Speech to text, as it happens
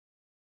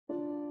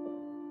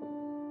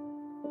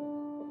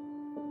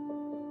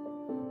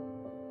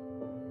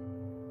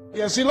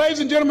Yeah, see, ladies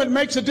and gentlemen, it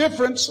makes a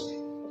difference.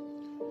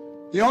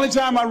 The only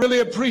time I really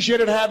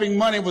appreciated having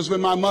money was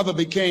when my mother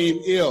became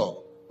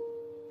ill.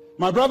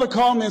 My brother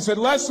called me and said,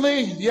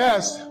 Leslie,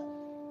 yes,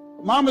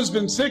 Mama's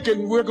been sick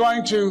and we're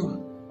going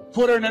to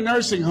put her in a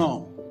nursing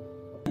home.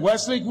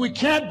 Wesley, we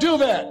can't do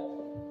that.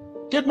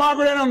 Get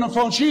Margaret Ann on the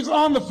phone. She's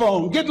on the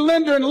phone. Get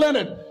Linda and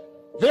Leonard.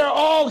 They're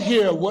all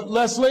here. What,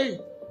 Leslie?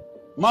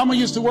 Mama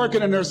used to work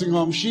in a nursing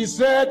home. She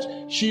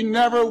said she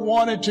never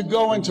wanted to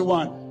go into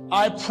one.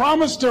 I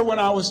promised her when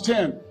I was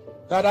 10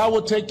 that I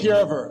would take care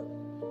of her.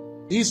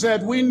 He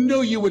said, we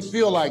knew you would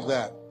feel like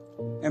that.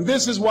 And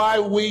this is why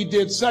we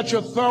did such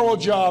a thorough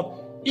job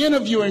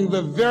interviewing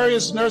the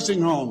various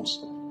nursing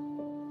homes.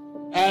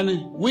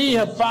 And we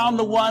have found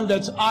the one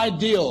that's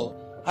ideal.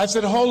 I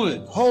said,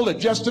 hold it,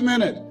 just a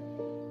minute.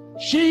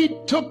 She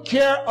took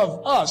care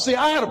of us. See,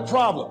 I had a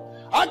problem.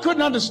 I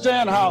couldn't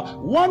understand how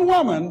one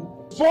woman,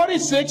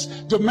 46,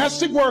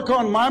 domestic worker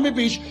on Miami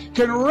Beach,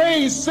 can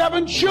raise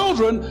 7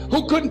 children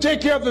who couldn't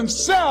take care of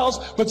themselves,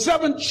 but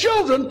 7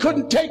 children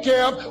couldn't take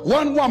care of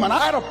one woman. I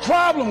had a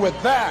problem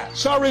with that.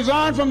 So I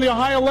resigned from the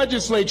Ohio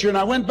legislature and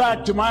I went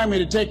back to Miami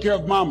to take care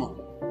of Mama.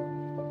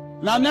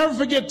 And I'll never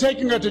forget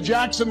taking her to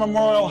Jackson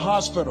Memorial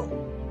Hospital.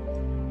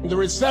 The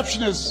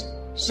receptionist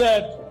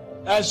said,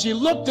 as she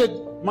looked at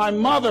my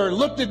mother,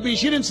 looked at me,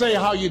 she didn't say,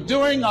 how you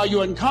doing? Are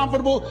you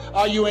uncomfortable?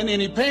 Are you in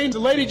any pain? The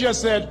lady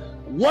just said,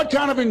 what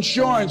kind of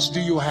insurance do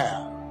you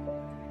have?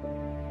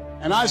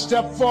 And I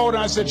stepped forward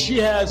and I said, she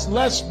has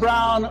Les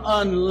Brown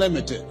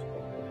Unlimited.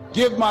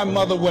 Give my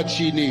mother what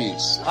she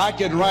needs. I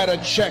can write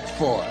a check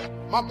for her.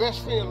 My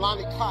best friend,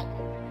 Lonnie Cotton,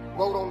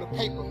 wrote on the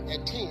paper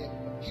at 10,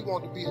 he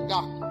wanted to be a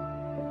doctor.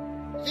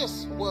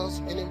 This was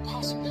an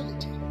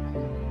impossibility.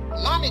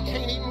 Lonnie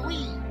can't even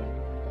read.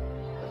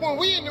 When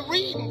we in the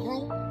reading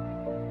group,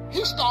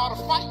 he started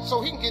a fight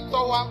so he can get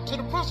thrown out to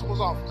the principal's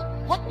office.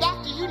 What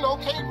doctor you know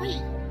can't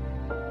read?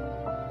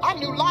 I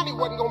knew Lonnie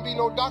wasn't going to be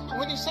no doctor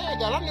when he said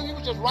that. I knew he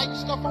was just writing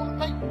stuff on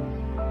the paper.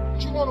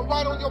 What you want to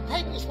write on your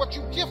paper is what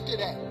you're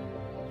gifted at.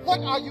 What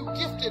are you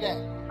gifted at?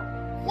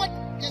 What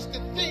is the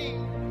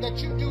thing that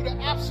you do the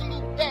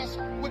absolute best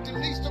with the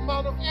least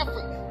amount of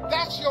effort?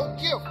 That's your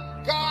gift.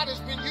 God has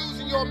been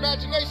using your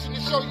imagination to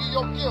show you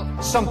your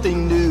gift.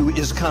 Something new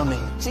is coming.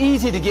 It's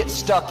easy to get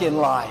stuck in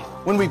life.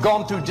 When we've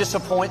gone through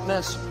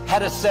disappointments,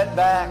 had a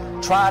setback,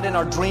 tried and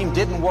our dream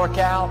didn't work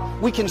out,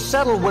 we can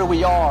settle where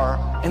we are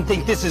and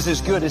think this is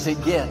as good as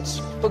it gets.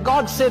 But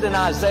God said in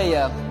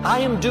Isaiah, I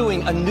am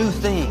doing a new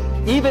thing.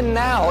 Even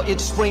now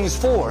it springs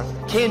forth.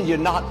 Can you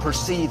not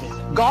perceive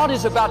it? God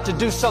is about to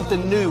do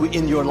something new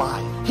in your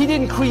life. He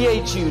didn't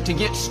create you to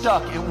get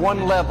stuck at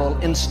one level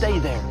and stay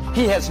there.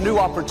 He has new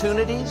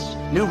opportunities,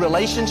 new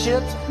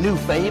relationships, new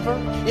favor.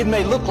 It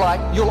may look like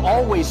you'll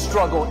always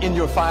struggle in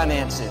your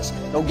finances.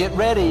 So get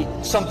ready,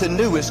 something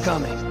new is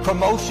coming.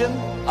 Promotion,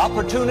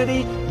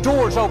 opportunity,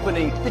 doors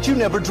opening that you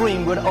never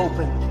dreamed would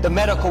open. The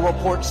medical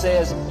report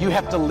says you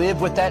have to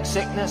live with that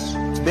sickness.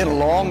 It's been a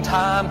long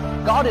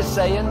time. God is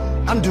saying,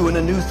 I'm doing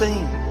a new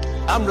thing.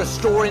 I'm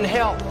restoring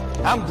health.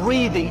 I'm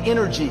breathing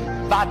energy,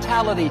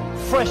 vitality,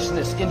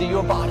 freshness into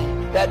your body.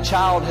 That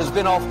child has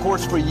been off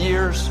course for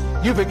years.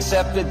 You've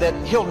accepted that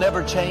he'll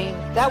never change.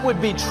 That would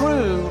be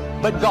true,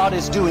 but God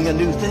is doing a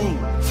new thing.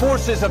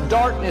 Forces of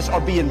darkness are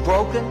being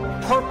broken.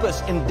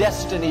 Purpose and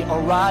destiny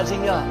are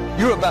rising up.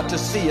 You're about to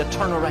see a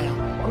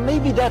turnaround. Or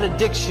maybe that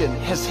addiction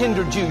has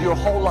hindered you your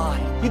whole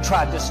life. You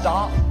tried to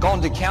stop,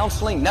 gone to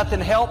counseling, nothing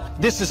helped.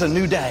 This is a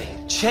new day.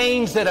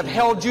 Chains that have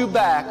held you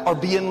back are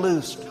being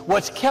loosed.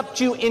 What's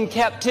kept you in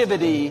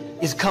captivity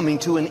is coming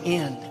to an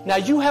end. Now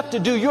you have to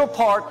do your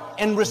part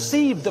and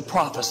receive the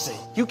prophecy.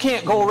 You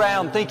can't go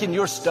around thinking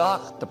you're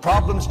stuck. The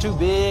problem's too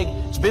big.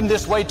 It's been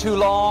this way too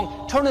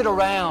long. Turn it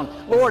around.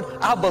 Lord,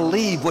 I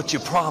believe what you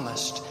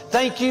promised.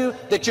 Thank you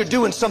that you're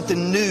doing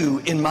something new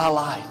in my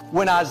life.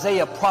 When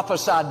Isaiah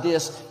prophesied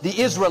this, the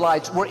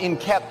Israelites were in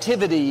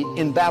captivity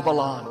in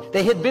Babylon.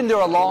 They had been there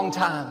a long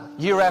time,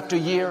 year after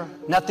year,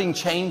 nothing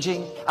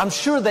changing. I'm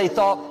sure they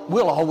thought,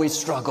 we'll always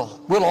struggle.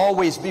 We'll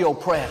always be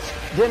oppressed.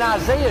 Then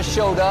Isaiah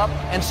showed up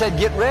and said,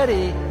 get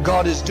ready.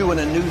 God is doing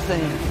a new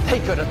thing. They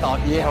could have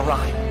thought, yeah,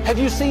 right. Have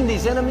you seen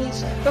these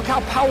enemies? Look how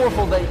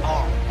powerful they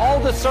are. All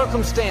the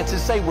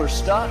circumstances say we're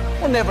stuck.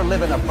 We'll never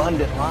live an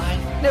abundant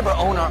life, never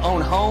own our own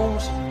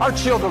homes. Our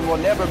children will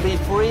never be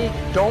free.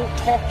 Don't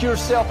talk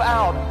yourself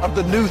out of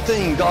the new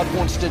thing God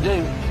wants to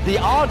do. The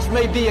odds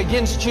may be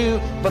against you,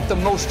 but the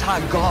Most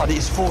High God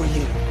is for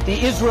you. The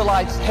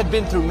Israelites had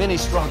been through many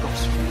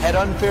struggles, had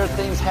unfair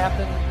things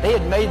happen. They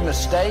had made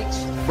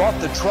mistakes, brought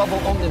the trouble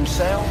on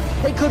themselves.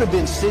 They could have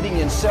been sitting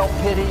in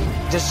self-pity,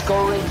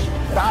 discouraged.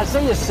 But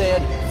Isaiah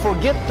said,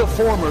 forget the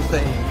former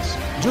things.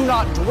 Do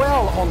not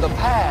dwell on the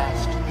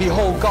past.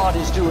 Behold, God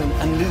is doing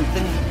a new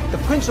thing. The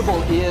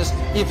principle is,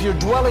 if you're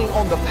dwelling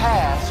on the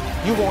past,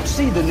 you won't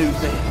see the new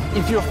thing.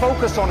 If you're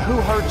focused on who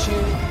hurt you,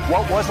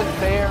 what wasn't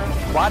fair,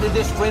 why did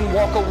this friend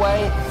walk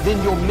away,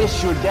 then you'll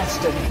miss your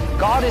destiny.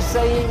 God is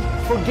saying,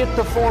 forget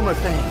the former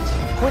things.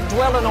 Quit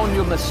dwelling on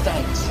your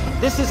mistakes.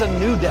 This is a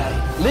new day.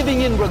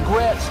 Living in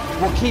regrets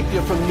will keep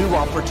you from new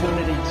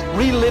opportunities.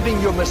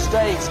 Reliving your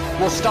mistakes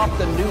will stop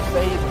the new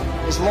favor.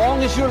 As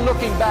long as you're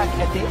looking back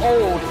at the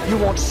old, you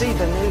won't see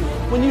the new.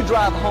 When you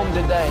drive home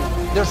today,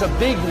 there's a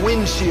big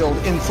windshield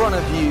in front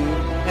of you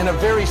and a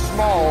very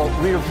small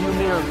rear view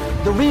mirror.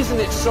 The reason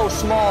it's so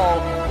small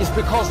is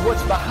because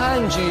what's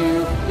behind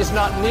you is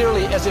not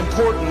nearly as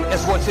important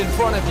as what's in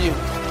front of you.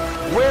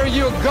 Where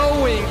you're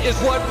going is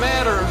what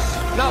matters,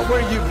 not where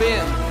you've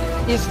been.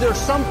 Is there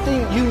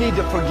something you need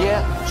to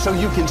forget so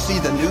you can see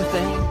the new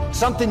thing?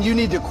 Something you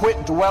need to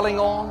quit dwelling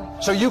on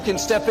so you can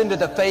step into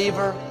the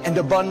favor and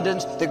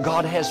abundance that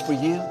God has for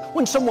you?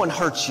 When someone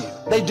hurts you,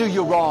 they do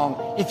you wrong,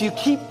 if you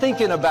keep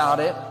thinking about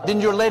it,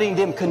 then you're letting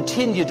them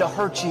continue to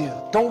hurt you.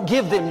 Don't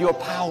give them your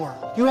power.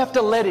 You have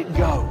to let it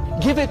go.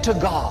 Give it to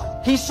God.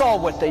 He saw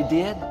what they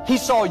did. He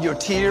saw your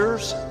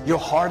tears, your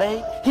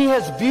heartache. He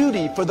has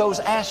beauty for those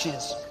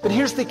ashes. But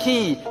here's the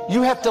key.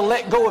 You have to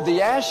let go of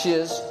the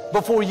ashes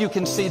before you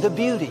can see the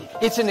beauty.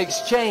 It's an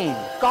exchange.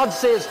 God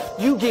says,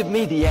 you give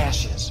me the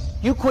ashes.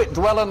 You quit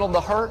dwelling on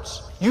the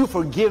hurts. You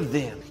forgive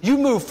them. You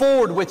move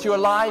forward with your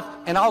life,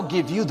 and I'll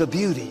give you the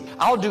beauty.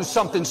 I'll do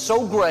something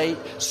so great,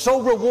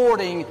 so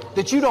rewarding,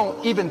 that you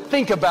don't even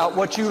think about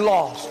what you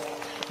lost.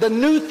 The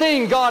new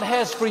thing God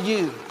has for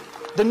you,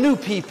 the new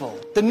people,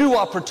 the new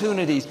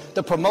opportunities,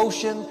 the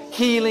promotion,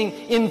 healing,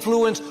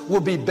 influence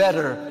will be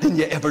better than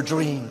you ever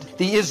dreamed.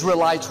 The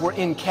Israelites were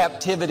in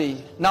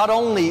captivity. Not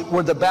only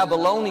were the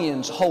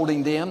Babylonians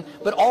holding them,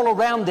 but all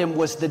around them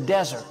was the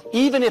desert.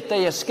 Even if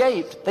they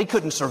escaped, they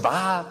couldn't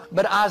survive.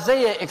 But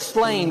Isaiah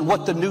explained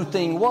what the new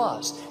thing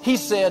was. He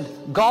said,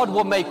 God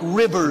will make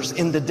rivers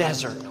in the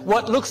desert.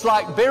 What looks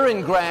like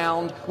barren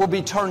ground will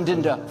be turned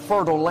into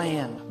fertile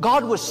land.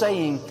 God was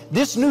saying,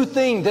 this new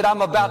thing that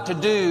I'm about to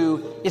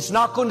do, it's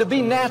not going to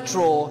be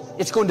natural,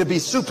 it's going to be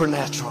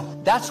supernatural.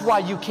 That's why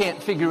you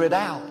can't figure it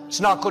out.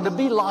 It's not going to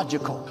be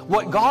logical.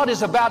 What God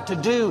is about to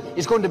do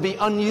is going to be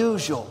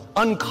unusual,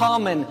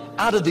 uncommon,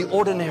 out of the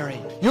ordinary.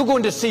 You're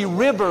going to see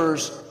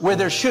rivers where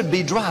there should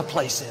be dry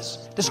places.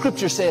 The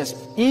scripture says,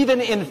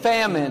 even in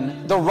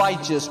famine, the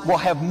righteous will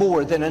have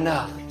more than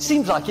enough.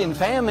 Seems like in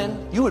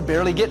famine, you would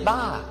barely get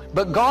by.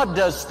 But God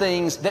does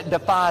things that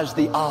defies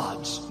the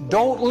odds.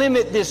 Don't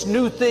limit this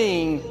new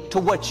thing to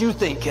what you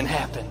think can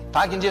happen. If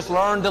I can just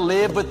learn to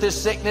live with this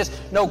sickness,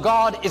 no,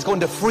 God is going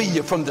to free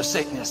you from the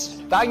sickness.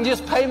 If I can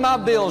just pay my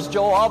bills,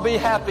 Joel, I'll be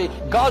happy.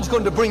 God's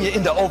going to bring you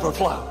into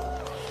overflow.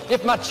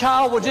 If my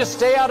child will just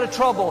stay out of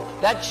trouble,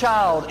 that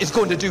child is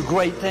going to do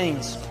great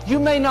things. You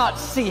may not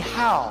see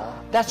how.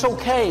 That's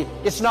okay.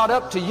 It's not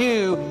up to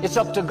you. It's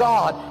up to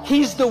God.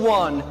 He's the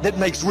one that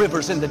makes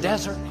rivers in the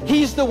desert.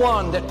 He's the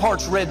one that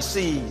parts Red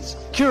Seas,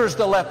 cures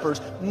the lepers,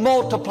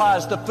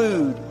 multiplies the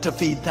food to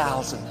feed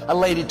thousands. A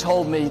lady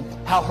told me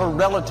how her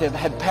relative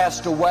had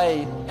passed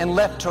away and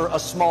left her a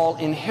small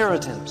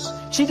inheritance.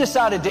 She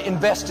decided to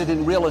invest it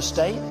in real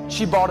estate.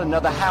 She bought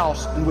another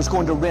house and was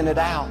going to rent it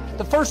out.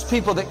 The first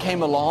people that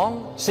came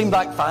along seemed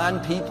like fine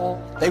people.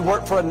 They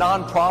worked for a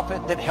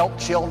nonprofit that helped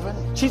children.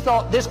 She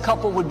thought this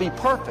couple would be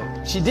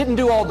perfect. She didn't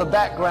do all the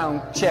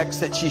background checks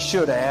that she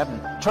should have, and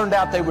turned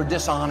out they were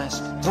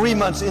dishonest. 3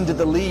 months into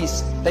the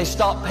lease, they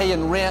stopped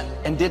paying rent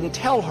and didn't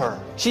tell her.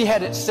 She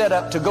had it set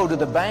up to go to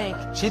the bank.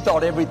 She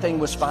thought everything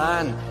was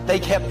fine. They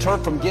kept her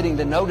from getting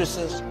the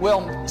notices.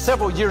 Well,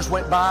 several years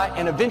went by,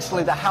 and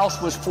eventually the house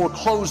was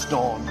foreclosed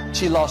on.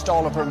 She lost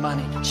all of her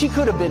money. She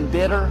could have been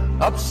bitter,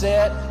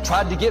 upset,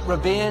 tried to get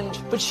revenge,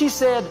 but she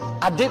said,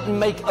 I didn't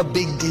make a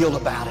big deal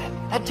about it.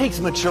 That takes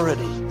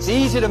maturity. It's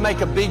easy to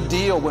make a big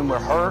deal when we're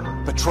hurt,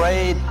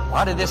 betrayed.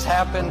 Why did this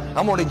happen?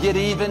 I'm going to get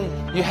even.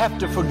 You have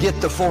to forget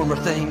the former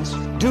things.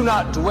 Do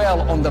not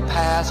dwell on the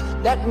past.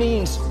 That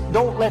means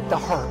don't let the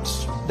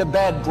hurts, the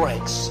bad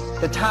breaks,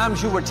 the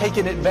times you were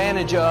taken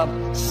advantage of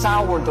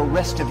sour the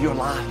rest of your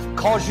life,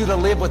 cause you to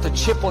live with a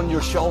chip on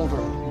your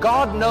shoulder.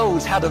 God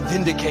knows how to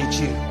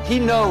vindicate you. He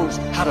knows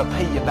how to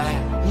pay you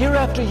back. Year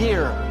after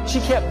year, she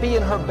kept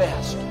being her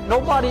best.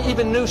 Nobody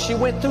even knew she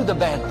went through the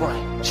bad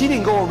break. She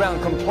didn't go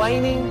around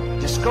complaining,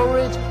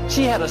 discouraged.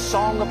 She had a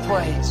song of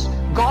praise.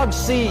 God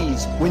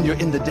sees when you're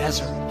in the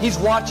desert. He's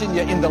watching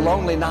you in the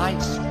lonely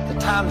nights, the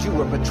times you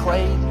were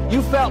betrayed.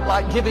 You felt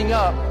like giving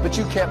up, but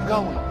you kept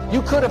going.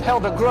 You could have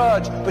held a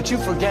grudge, but you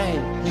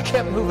forgave. You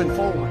kept moving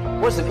forward.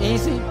 Was it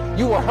easy?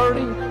 You were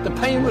hurting. The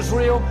pain was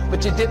real,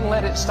 but you didn't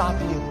let it stop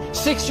you.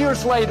 6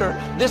 years later,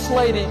 this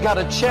lady got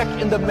a check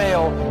in the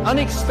mail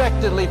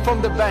unexpectedly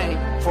from the bank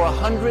for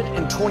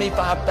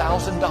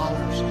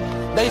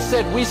 $125,000. They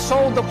said, we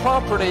sold the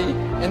property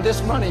and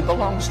this money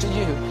belongs to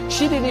you.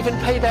 She didn't even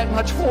pay that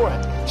much for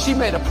it. She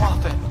made a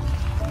profit.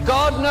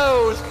 God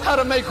knows how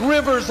to make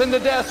rivers in the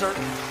desert.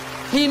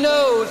 He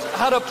knows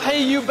how to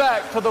pay you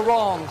back for the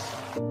wrongs.